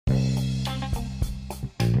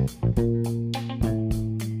Hey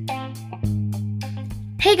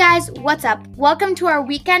guys, what's up? Welcome to our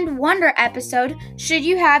Weekend Wonder episode, Should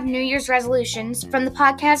You Have New Year's Resolutions, from the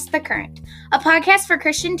podcast The Current, a podcast for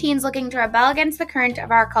Christian teens looking to rebel against the current of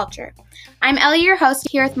our culture. I'm Ellie, your host,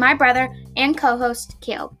 here with my brother and co-host,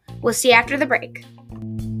 Caleb. We'll see you after the break.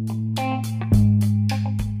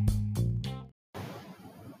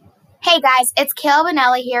 Hey guys, it's Caleb and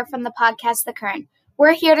Ellie here from the podcast The Current.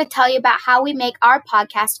 We're here to tell you about how we make our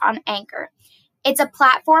podcast on Anchor. It's a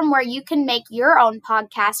platform where you can make your own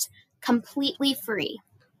podcast completely free.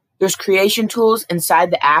 There's creation tools inside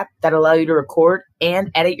the app that allow you to record and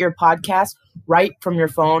edit your podcast right from your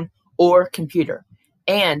phone or computer.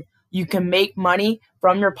 And you can make money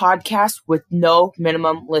from your podcast with no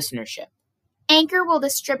minimum listenership. Anchor will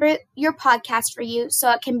distribute your podcast for you so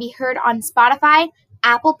it can be heard on Spotify,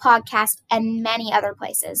 Apple Podcasts, and many other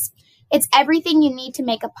places. It's everything you need to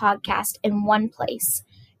make a podcast in one place.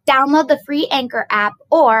 Download the free Anchor app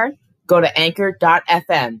or go to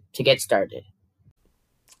anchor.fm to get started.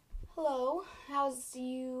 Hello, how's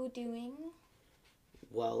you doing?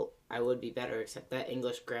 Well, I would be better, except that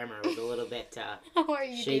English grammar was a little bit How are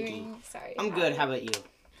you shaky. doing? Sorry. I'm good. How about you?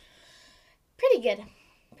 Pretty good.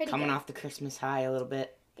 Coming off the Christmas high a little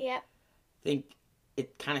bit. Yep. I think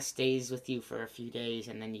it kind of stays with you for a few days,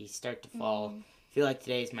 and then you start to fall. I feel like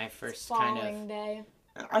today is my first kind of day.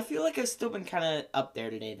 I feel like I've still been kind of up there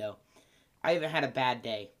today, though. I haven't had a bad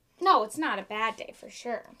day. No, it's not a bad day for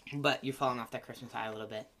sure. But you're falling off that Christmas high a little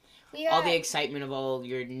bit. All the excitement of all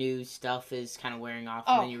your new stuff is kind of wearing off,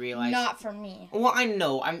 and then you realize... not for me. Well, I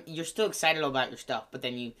know. You're still excited about your stuff, but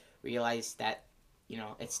then you realize that,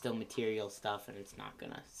 it's still material stuff, and it's not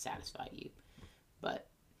going to satisfy you. But,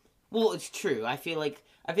 well, it's true. I feel like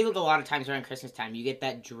a lot of times around Christmas time, you get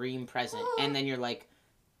that dream present, and then you're like,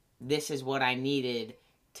 this is what I needed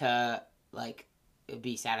to,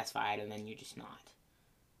 be satisfied, and then you're just not.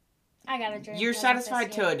 I got a dream You're present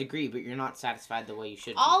satisfied to a degree, but you're not satisfied the way you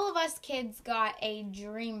should be. All of us kids got a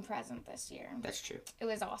dream present this year. That's true. It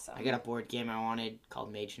was awesome. I got a board game I wanted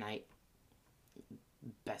called Mage Knight.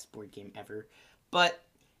 Best board game ever.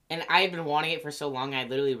 And I had been wanting it for so long, I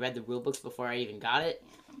literally read the rule books before I even got it.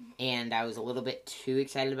 And I was a little bit too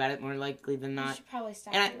excited about it, more likely than not. You should probably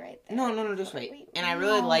stop right there. No, just wait. And I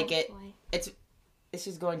really like it. This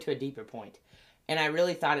is going to a deeper point. And I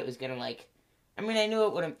really thought it was going to, I knew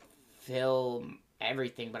it wouldn't fill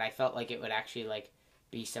everything, but I felt like it would actually,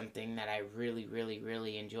 be something that I really, really,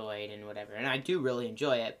 really enjoyed and whatever. And I do really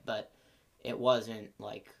enjoy it, but it wasn't,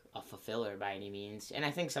 a fulfiller by any means. And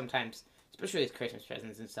I think sometimes, especially with Christmas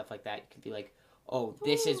presents and stuff like that, it could be like, oh,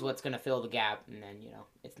 this is what's going to fill the gap, and then,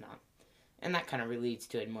 it's not. And that kind of leads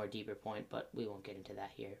to a more deeper point, but we won't get into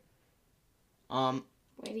that here.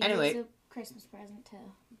 Anyway. Use a Christmas present to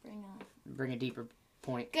bring a deeper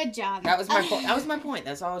point. Good job. That was my point. That was my point.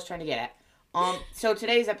 That's all I was trying to get at. So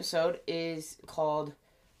today's episode is called,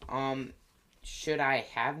 Should I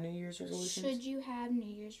Have New Year's Resolutions? Should you have New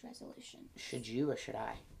Year's resolutions? Should you or should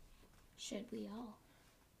I? Should we all?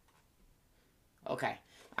 Okay.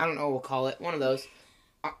 I don't know what we'll call it. One of those.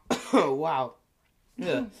 Wow.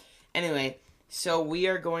 Ugh. Anyway, so we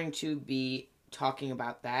are going to be talking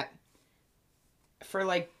about that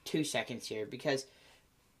for 2 seconds here, because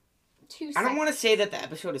 2 seconds. I don't want to say that the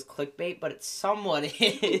episode is clickbait, but it somewhat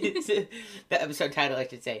is. The episode title, I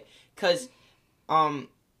should say. Because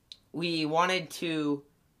we wanted to...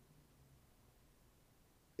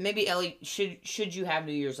 Maybe, Ellie, should you have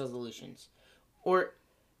New Year's resolutions? Or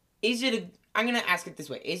is it I'm going to ask it this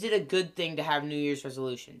way. Is it a good thing to have New Year's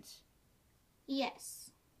resolutions?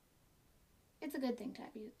 Yes. It's a good thing to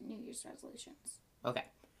have New Year's resolutions. Okay.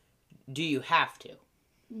 Do you have to?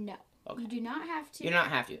 No. Okay. You do not have to. You do not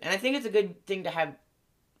have to. And I think it's a good thing to have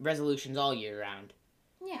resolutions all year round.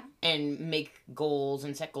 Yeah. And make goals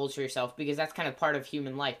and set goals for yourself, because that's kind of part of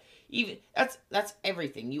human life. Even that's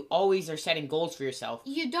everything. You always are setting goals for yourself.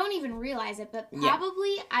 You don't even realize it, but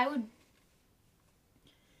probably I would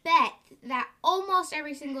bet that almost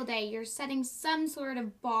every single day you're setting some sort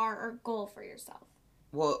of bar or goal for yourself.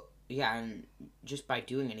 Well, yeah, and just by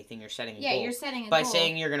doing anything, you're setting a goal. Yeah, you're setting a goal. By goal.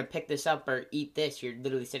 saying you're going to pick this up or eat this, you're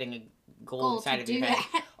literally setting a goal inside of your head.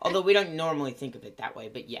 That. Although we don't normally think of it that way,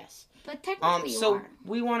 but yes. But technically so you are.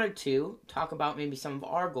 We wanted to talk about maybe some of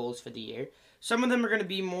our goals for the year. Some of them are going to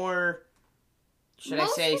be more,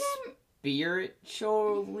 spiritually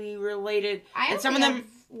related. And some of them,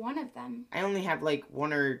 one of them. I only have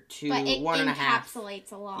one or two, but it one and a half.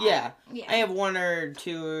 encapsulates a lot. Yeah. I have one or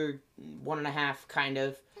two or one and a half kind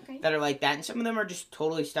of that are like that. And some of them are just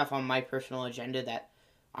totally stuff on my personal agenda that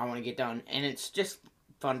I want to get done. And it's just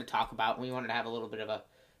fun to talk about. We wanted to have a little bit of a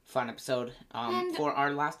fun episode for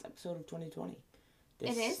our last episode of 2020.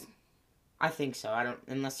 It is? I think so. I don't,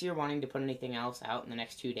 unless you're wanting to put anything else out in the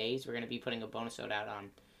next 2 days. We're going to be putting a bonus episode out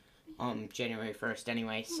on January 1st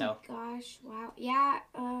anyway, so. Oh my gosh, wow. Yeah,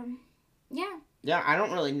 yeah. Yeah, I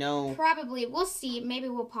don't really know. Probably. We'll see. Maybe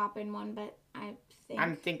we'll pop in one, but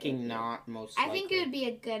I'm thinking not, most I likely. think it would be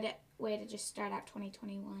a good way to just start out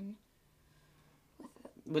 2021.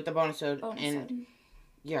 With the bonus episode. And,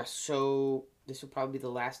 yeah, so this will probably be the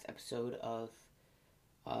last episode of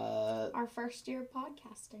our first year of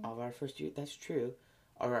podcasting. Of our first year, that's true.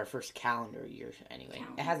 Or our first calendar year, anyway.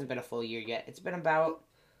 It hasn't been a full year yet. It's been about...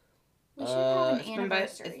 We should have an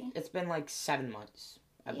anniversary. It's been like 7 months,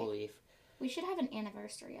 I believe. We should have an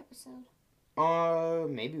anniversary episode.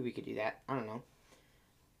 Maybe we could do that. I don't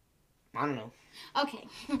know. Okay,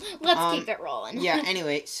 let's keep it rolling. Yeah,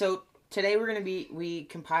 anyway, so today we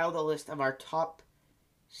compiled a list of our top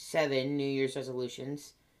 7 New Year's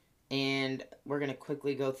resolutions, and we're going to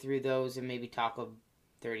quickly go through those and maybe talk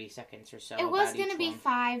 30 seconds or so. It was going to be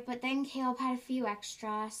 5, but then Caleb had a few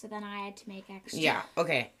extra, so then I had to make extra. Yeah,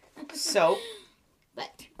 okay. So,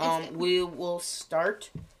 but we will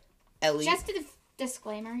start, Ellie. Just a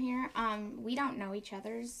disclaimer here, we don't know each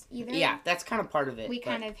other's either. Yeah, that's kind of part of it. We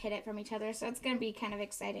kind of hid it from each other, so it's going to be kind of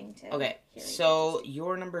exciting to Okay, so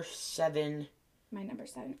your number 7. My number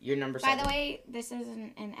 7. Your number 7. By the way, this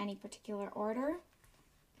isn't in any particular order.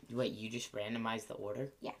 Wait, you just randomized the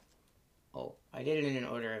order? Yeah. Oh, I did it in an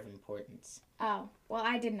order of importance. Oh, well,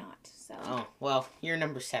 I did not, so. Oh, well, you're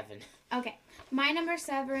number 7. Okay. My number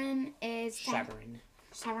 7 is... Severn.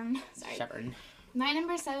 Sorry. Severn. My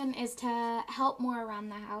number 7 is to help more around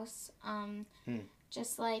the house.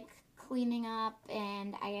 Just like cleaning up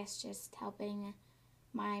and I guess just helping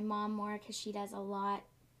my mom more because she does a lot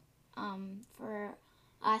for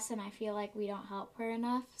us and I feel like we don't help her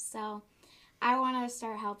enough. So I want to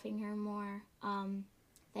start helping her more.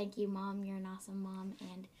 Thank you, Mom. You're an awesome mom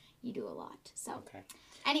and you do a lot. So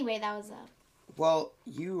anyway, that was Well,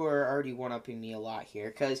 you are already one-upping me a lot here,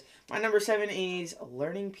 because my number 7 is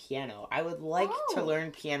learning piano. I would like to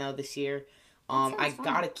learn piano this year. I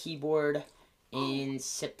got a keyboard in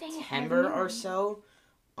September or so.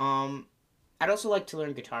 I'd also like to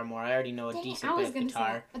learn guitar more. I already know a decent bit of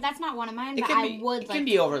guitar. Say, but that's not one of mine, It but can I be, would it like can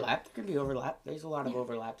to be overlap. It can be overlap. There's a lot of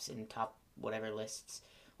overlaps in top whatever lists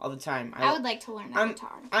all the time. I would like to learn that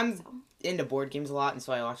guitar. I'm into board games a lot, and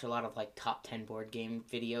so I watch a lot of like top 10 board game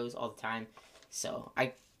videos all the time. So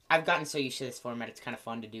I've gotten so used to this format. It's kind of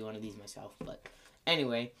fun to do one of these myself. But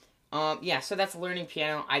anyway, yeah. So that's learning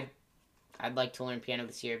piano. I'd like to learn piano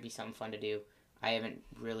this year. It'd be something fun to do. I haven't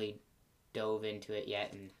really dove into it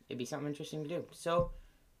yet, and it'd be something interesting to do. So,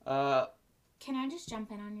 can I just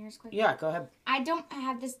jump in on yours quickly? Yeah, go ahead. I don't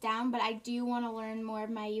have this down, but I do want to learn more of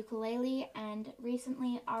my ukulele. And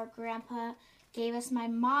recently, our grandpa gave us my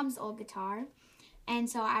mom's old guitar. And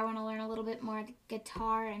so I want to learn a little bit more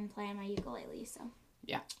guitar and play on my ukulele. So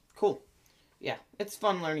yeah, cool. Yeah, it's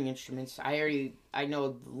fun learning instruments. I know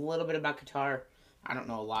a little bit about guitar. I don't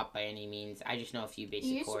know a lot by any means. I just know a few basic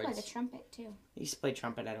chords. You used to play the trumpet too. I used to play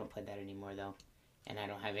trumpet. I don't play that anymore though, and I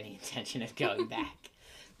don't have any intention of going back.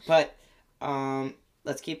 But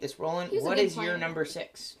let's keep this rolling. What is your number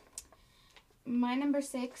 6? My number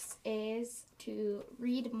 6 is to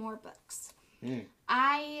read more books.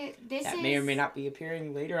 That may or may not be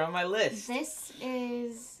appearing later on my list. This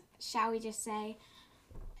is, shall we just say,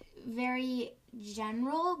 very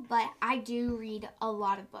general, but I do read a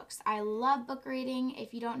lot of books. I love book reading.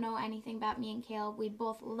 If you don't know anything about me and Caleb, we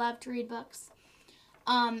both love to read books.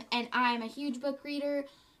 And I'm a huge book reader,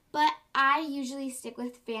 but I usually stick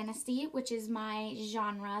with fantasy, which is my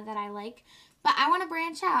genre that I like. But I want to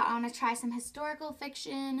branch out. I want to try some historical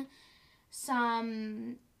fiction,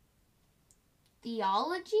 some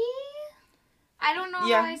theology. I don't know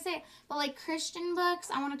how I say it, but like Christian books.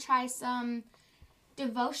 I want to try some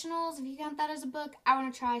devotionals, if you count that as a book. I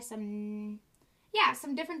want to try some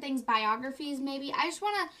different things, biographies maybe. I just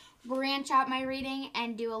want to branch out my reading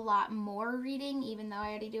and do a lot more reading, even though I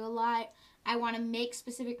already do a lot. I want to make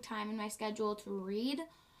specific time in my schedule to read.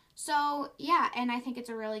 So, yeah, and I think it's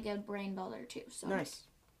a really good brain builder too. So nice.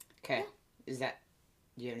 Okay. Yeah.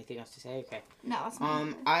 Do you have anything else to say? Okay. No, that's my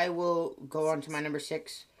number. I will go on to my number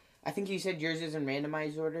 6. I think you said yours is in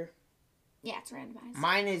randomized order. Yeah, it's randomized.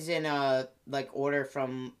 Mine is in order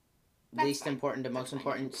from least important to most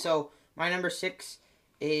important. So my number 6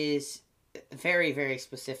 is very, very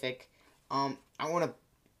specific.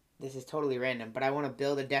 This is totally random, but I want to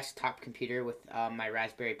build a desktop computer with my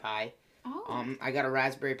Raspberry Pi. Oh. I got a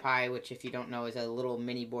Raspberry Pi, which if you don't know is a little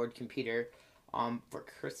mini board computer for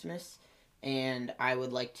Christmas. And I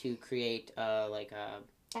would like to create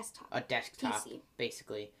a desktop, PC.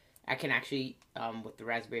 basically. I can actually, with the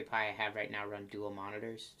Raspberry Pi I have right now, run dual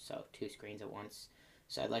monitors, so 2 screens at once.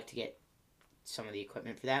 So I'd like to get some of the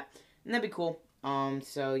equipment for that, and that'd be cool.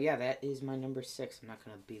 So yeah, that is my number 6. I'm not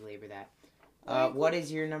gonna belabor that. What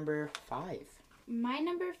is your number 5? My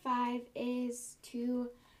number 5 is to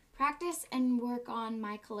practice and work on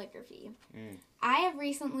my calligraphy. I have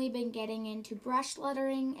recently been getting into brush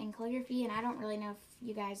lettering and calligraphy, and I don't really know if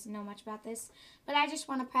you guys know much about this, but I just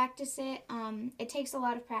want to practice it. It takes a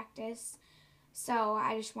lot of practice, so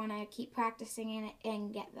I just want to keep practicing it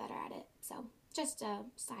and get better at it. So just a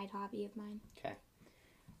side hobby of mine. Okay.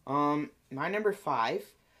 My number 5,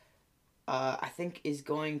 I think, is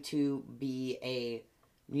going to be a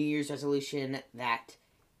New Year's resolution that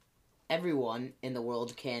everyone in the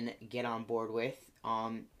world can get on board with.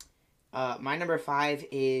 My number 5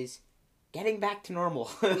 is getting back to normal.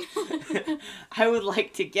 I would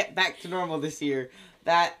like to get back to normal this year.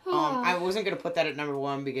 That I wasn't gonna put that at number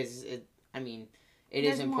 1 because it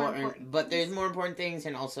is important, but there's more important things,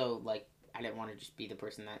 and also like I didn't want to just be the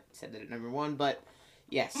person that said that at number 1. But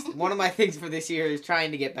yes, one of my things for this year is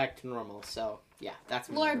trying to get back to normal. So yeah, that's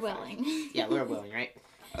my Lord number 5. willing. Yeah, Lord willing, right?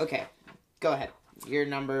 Okay, go ahead. Your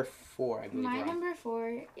number 4, I believe. My number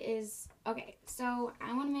 4 is, okay, so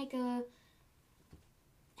I want to make a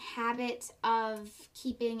habit of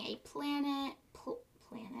keeping a planet.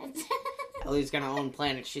 Ellie's gonna own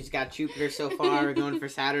planets. She's got Jupiter so far. We're going for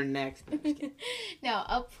Saturn next. No,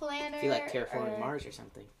 a planner. I feel like terraforming Mars or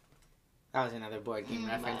something. That was another board game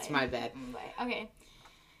reference. My bad. Okay.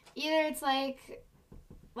 Either it's like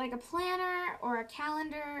a planner or a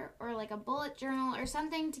calendar or like a bullet journal or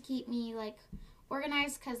something to keep me like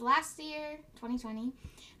organized, because last year, 2020,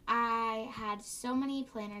 I had so many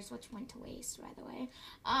planners, which went to waste, by the way,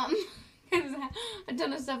 because a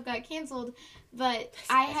ton of stuff got canceled, but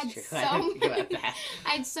I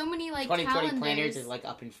had so many like 2020 calendars. planners is like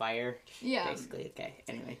up in fire. Yeah. Basically, okay.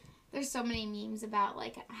 Anyway. There's so many memes about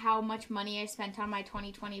like how much money I spent on my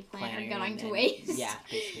 2020 planner going to waste. Yeah,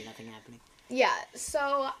 basically nothing happening. Yeah,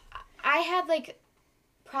 so I had like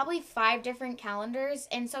probably 5 different calendars,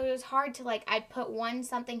 and so it was hard to like, I'd put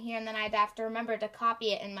something here and then I'd have to remember to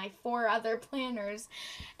copy it in my 4 other planners,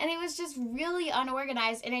 and it was just really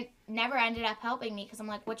unorganized, and it never ended up helping me because I'm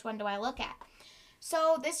like, which one do I look at?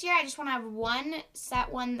 So this year I just want to have one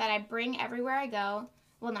set one that I bring everywhere I go.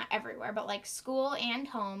 Well, not everywhere, but like school and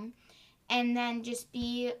home, and then just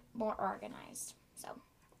be more organized. So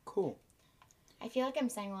cool. I feel like I'm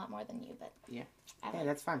saying a lot more than you, but yeah,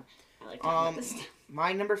 that's fine. I like talking about this stuff.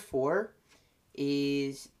 My number 4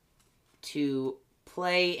 is to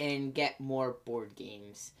play and get more board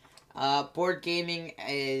games. Board gaming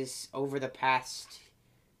is, over the past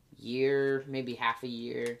year, maybe half a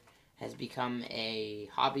year, has become a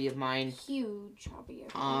hobby of mine. Huge hobby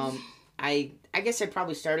of mine. I guess I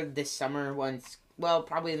probably started this summer once. Well,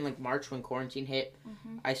 probably in like March when quarantine hit.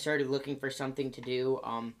 Mm-hmm. I started looking for something to do.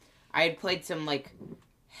 I had played some like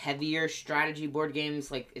heavier strategy board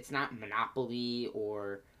games. Like it's not Monopoly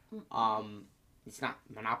or it's not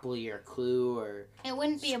Monopoly or Clue or it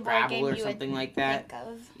wouldn't be a board Scrabble game or you something would like that. think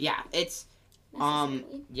of. Yeah, it's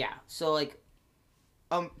Necessarily. yeah. So like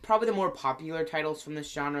probably the more popular titles from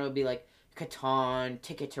this genre would be like Catan,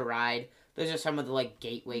 Ticket to Ride. Those are some of the like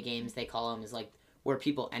gateway games they call them, is like where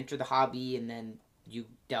people enter the hobby and then you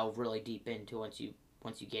delve really deep into once you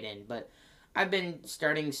get in. But I've been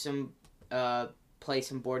starting some play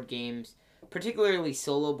some board games, particularly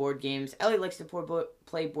solo board games. Ellie likes to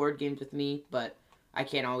play board games with me, but I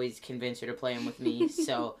can't always convince her to play them with me.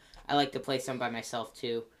 So I like to play some by myself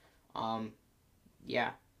too.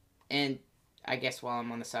 Yeah, and I guess while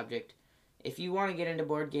I'm on the subject, if you want to get into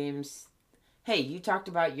board games. Hey, you talked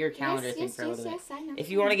about your calendar thing for a little bit. Yes, I know.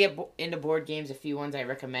 If you want to get into board games, a few ones I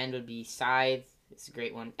recommend would be Scythe. It's a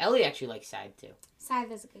great one. Ellie actually likes Scythe, too.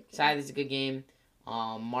 Scythe is a good game. Scythe is a good game.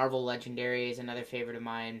 Marvel Legendary is another favorite of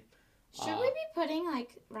mine. Should we be putting,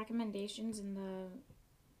 like, recommendations in the...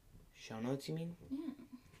 Show notes, you mean?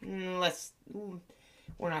 Yeah.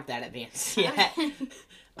 We're not that advanced yet.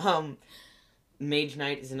 Mage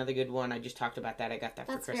Knight is another good one. I just talked about that. I got that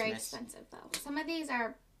for Christmas. That's very expensive, though.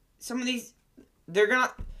 Some of these... They're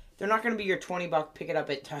not gonna be your $20 pick it up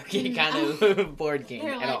at Target kind of board game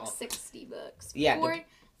they're at like all. $60. Yeah,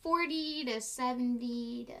 40 to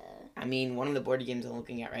 70 to. I mean, one of the board games I'm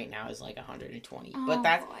looking at right now is like 120. Oh, but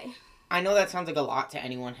that boy. I know that sounds like a lot to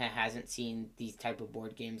anyone who hasn't seen these type of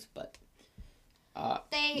board games, but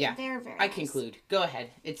they're very. I nice. conclude. Go ahead.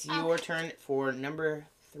 It's your turn for number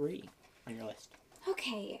 3 on your list.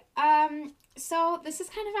 Okay. So this is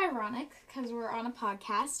kind of ironic because we're on a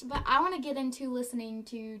podcast, but I want to get into listening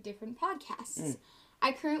to different podcasts.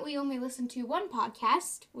 I currently only listen to one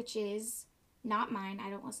podcast, which is not mine. I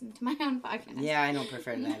don't listen to my own podcast. Yeah, I don't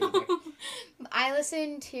prefer that either. I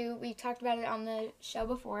listen to, we talked about it on the show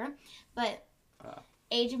before, but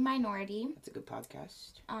Age of Minority. That's a good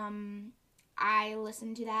podcast. I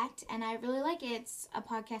listen to that, and I really like it. It's a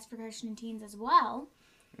podcast for Christian teens as well.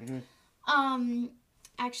 Mm-hmm.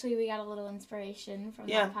 Actually, we got a little inspiration from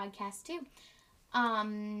that podcast, too.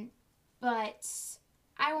 But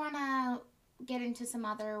I want to get into some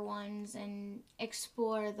other ones and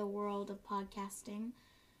explore the world of podcasting,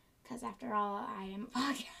 because after all, I am a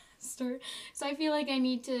podcaster, so I feel like I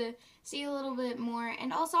need to see a little bit more,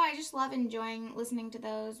 and also I just love enjoying listening to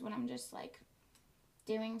those when I'm just like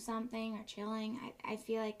doing something or chilling. I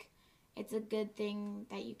feel like it's a good thing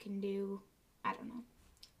that you can do. I don't know.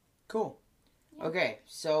 Cool. Yeah. Okay,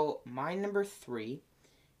 so my number 3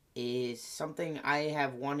 is something I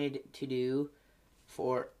have wanted to do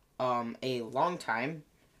for a long time.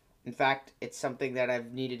 In fact, it's something that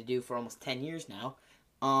I've needed to do for almost 10 years now.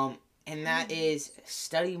 And that is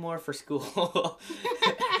study more for school.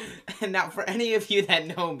 And now, for any of you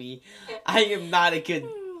that know me, I am not a good...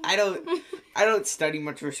 I don't study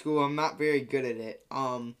much for school. I'm not very good at it.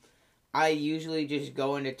 I usually just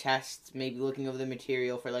go into tests, maybe looking over the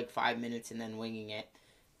material for like 5 minutes and then winging it.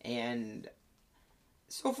 And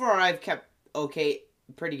so far, I've kept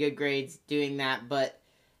pretty good grades doing that, but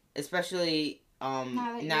especially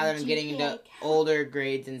now that I'm getting into older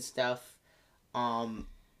grades and stuff,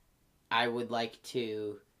 I would like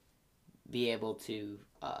to be able to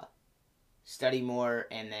study more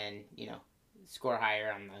and then, score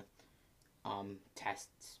higher on the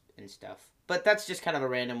tests and stuff. But that's just kind of a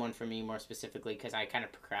random one for me, more specifically, because I kind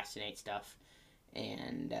of procrastinate stuff.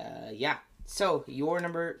 And, So, your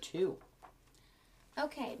number 2.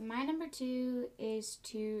 Okay, my number 2 is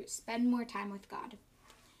to spend more time with God.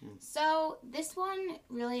 So, this one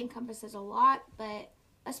really encompasses a lot, but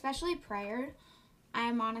especially prayer. I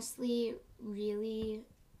am honestly really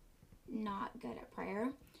not good at prayer.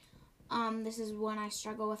 This is one I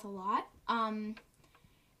struggle with a lot. And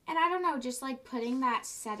I don't know, just like putting that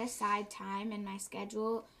set aside time in my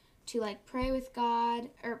schedule to like pray with God,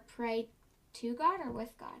 or pray to God or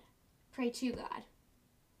with God? Pray to God.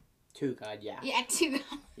 To God, yeah. Yeah, to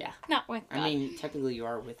God. Yeah. Not with God. I mean, technically you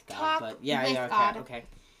are with God, Talk but yeah, with yeah, God. okay.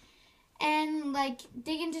 And like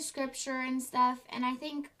dig into scripture and stuff, and I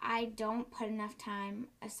think I don't put enough time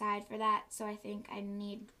aside for that, so I think I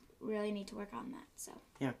really need to work on that. So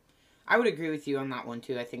yeah, I would agree with you on that one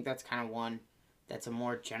too. I think that's kind of one that's a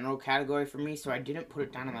more general category for me, so I didn't put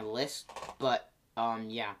it down on my list, but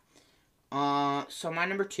yeah. So my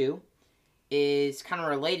number 2 is kind of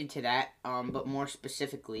related to that, but more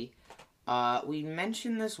specifically, we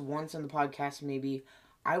mentioned this once on the podcast maybe.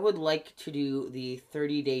 I would like to do the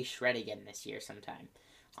 30-day shred again this year sometime.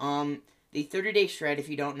 The 30-day shred, if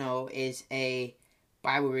you don't know, is a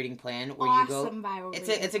Bible reading plan where awesome Bible reading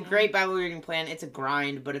plan. It's a great Bible reading plan. It's a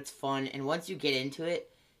grind, but it's fun. And once you get into it,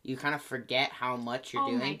 you kind of forget how much you're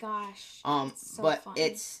doing. Oh my gosh. It's so fun.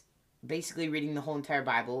 It's basically reading the whole entire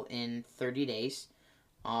Bible in 30 days.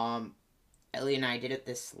 Ellie and I did it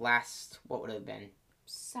this last, what would it have been?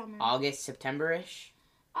 Summer. August, September-ish?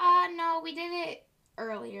 No, we did it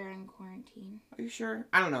earlier in quarantine. Are you sure?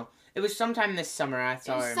 I don't know. It was sometime this summer. That's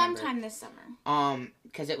all I remember. Sometime this summer.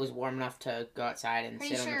 Because it was warm enough to go outside and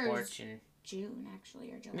sit on the porch. And June,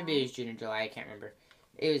 actually, or July. Maybe it was June or July. I can't remember.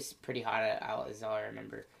 It was pretty hot out, is all I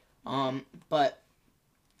remember. But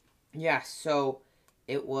yeah, so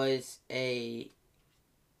it was it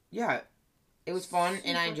was fun,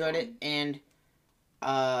 and I enjoyed it, and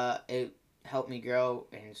it helped me grow,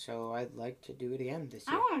 and so I'd like to do it again this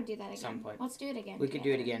year. I want to do that again. At some point. Let's do it again. We could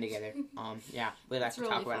do it again together. Yeah, we'd have to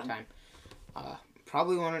talk about time.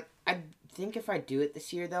 Probably want to. I think if I do it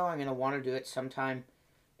this year, though, I'm gonna want to do it sometime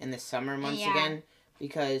in the summer months again,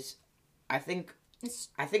 because I think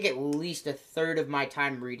at least a third of my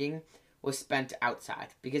time reading was spent outside,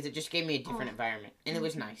 because it just gave me a different environment, and it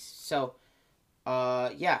was nice. So,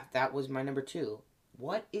 that was my number 2.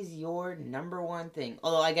 What is your number 1 thing?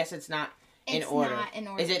 Although I guess it's not in order. Not in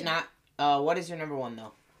order. Is it not? What is your number 1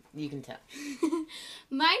 though? You can tell.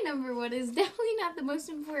 My number 1 is definitely not the most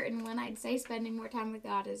important one. I'd say spending more time with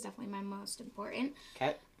God is definitely my most important.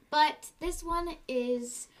 Okay. But this one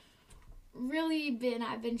is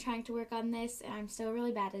I've been trying to work on this, and I'm still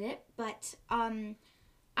really bad at it. But I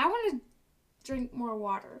want to drink more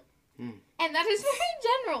water. And that is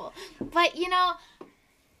very general. But,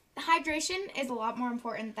 hydration is a lot more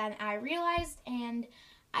important than I realized, and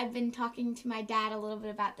I've been talking to my dad a little bit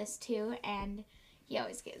about this too, and he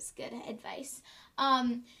always gives good advice.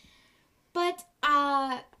 But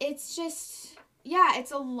it's just yeah,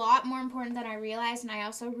 it's a lot more important than I realized, and I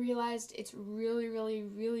also realized it's really, really,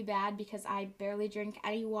 really bad because I barely drink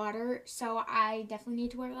any water, so I definitely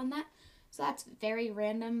need to work on that. So that's very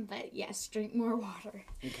random, but yes, drink more water.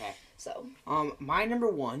 Okay. So. My number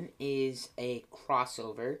one is a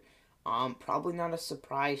crossover. Probably not a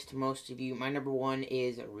surprise to most of you. My number one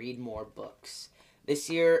is read more books. This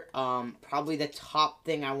year, probably the top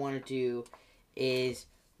thing I want to do is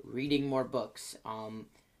reading more books.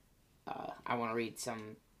 I want to read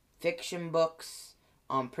some fiction books.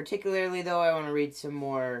 Particularly, though, I want to read some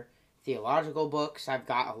more theological books. I've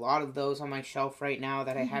got a lot of those on my shelf right now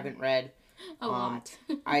that I haven't read. A lot.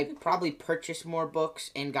 I probably purchased more books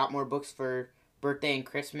and got more books for birthday and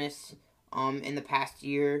Christmas in the past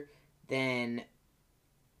year than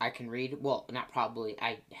I can read. Well, not probably.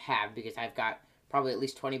 I have, because I've got probably at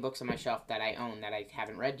least 20 books on my shelf that I own that I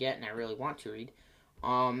haven't read yet and I really want to read.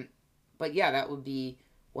 But yeah, that would be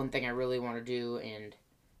one thing I really want to do. And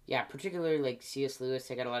yeah, particularly like C.S. Lewis.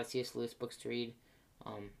 I got a lot of C.S. Lewis books to read.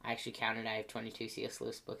 I actually counted. I have 22 C.S.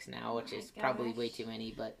 Lewis books now, which is probably way too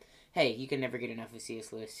many, but hey, you can never get enough of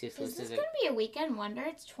C.S. Lewis. C.S. Lewis is this going to be a weekend wonder?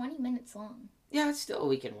 It's 20 minutes long. Yeah, it's still a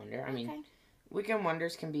weekend wonder. I mean, okay. Weekend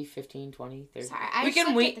wonders can be 15, 20, 30. Sorry,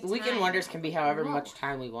 weekend wonders can be however much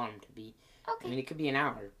time we want them to be. Okay. I mean, it could be an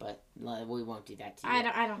hour, but we won't do that to you.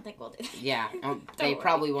 I don't think we'll do that. Yeah, they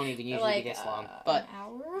probably won't even usually be this long. But an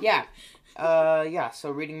hour? yeah, so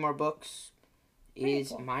reading more books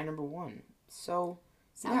is my number one. So,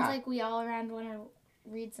 sounds like we all around want to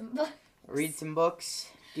read some books. Read some books,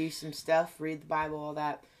 do some stuff, read the Bible, all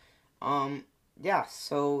that. Yeah,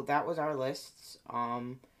 so that was our lists.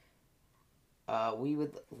 We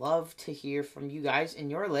would love to hear from you guys in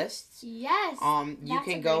your lists. Yes. You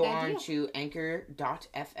can go on to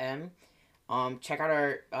anchor.fm. Check out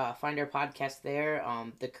our find our podcast there.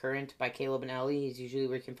 The Current by Caleb and Ellie is usually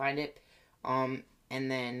where you can find it. And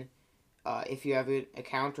then if you have an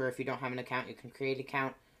account, or if you don't have an account, you can create an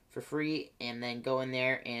account for free and then go in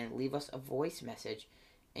there and leave us a voice message.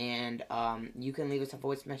 And you can leave us a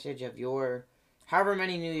voice message of your however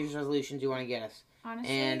many New Year's resolutions you want to get us.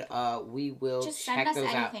 Honestly, and we will just check send us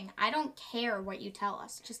those anything. out. I don't care what you tell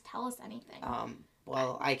us. Just tell us anything.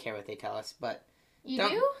 Well, I care what they tell us, but you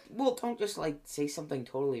do? Well, don't just say something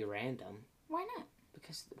totally random. Why not?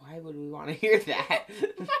 Because why would we want to hear that?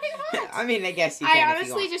 Why not? I mean, I guess you can. I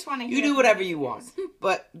honestly just want to hear. You do whatever you want,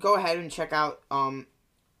 but go ahead and check out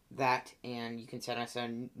that, and you can send us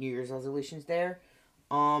New Year's resolutions there.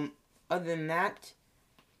 Other than that.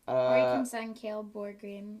 Or you can send Caleb board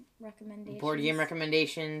game recommendations. Board game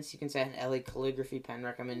recommendations. You can send Ellie calligraphy pen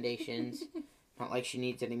recommendations. Not like she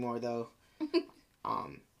needs any more, though.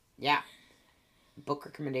 Yeah. Book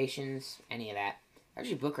recommendations. Any of that.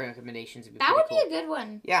 Actually, book recommendations would be pretty cool. That would be a good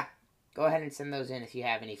one. Yeah. Go ahead and send those in if you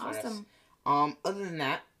have any for us. Other than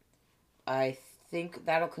that, I think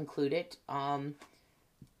that'll conclude it. You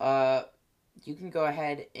can go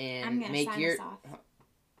ahead and make your...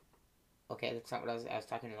 Okay, that's not what I was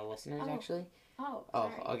talking to the listeners, actually. Oh,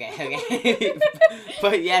 okay.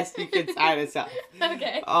 But yes, you can sign us up.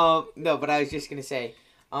 Okay. No, but I was just going to say,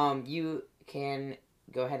 you can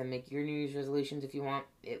go ahead and make your New Year's resolutions if you want.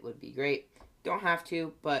 It would be great. Don't have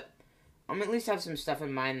to, but at least have some stuff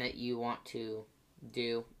in mind that you want to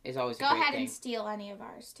do is always a great thing. Go ahead and steal any of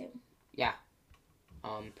ours, too. Yeah.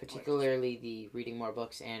 Particularly the reading more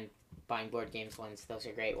books and buying board games ones. Those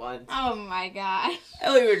are great ones. Oh my gosh.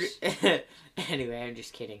 Anyway, I'm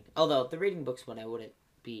just kidding. Although, the reading books one I wouldn't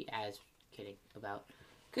be as kidding about.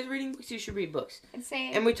 Because reading books, you should read books.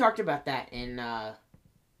 And we talked about that in,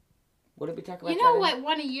 what did we talk about? You know what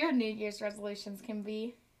one of your New Year's resolutions can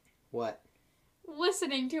be? What?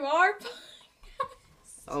 Listening to our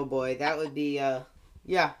podcast. Oh boy, that would be,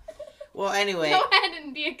 yeah. Well, anyway. Go ahead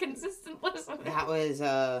and be a consistent listener. That was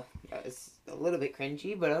a little bit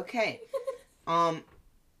cringy, but okay.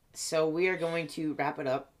 So we are going to wrap it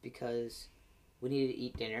up because we need to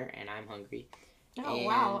eat dinner and I'm hungry. Oh, and,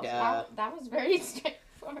 wow. That was very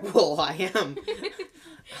straightforward. Well, I am.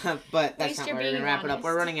 But that's not where we're going to wrap it up.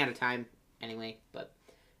 We're running out of time anyway, but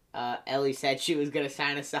Ellie said she was going to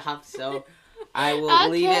sign us off, so I will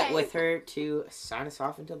leave it with her to sign us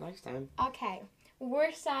off until next time. Okay.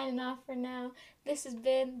 We're signing off for now. This has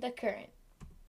been The Current.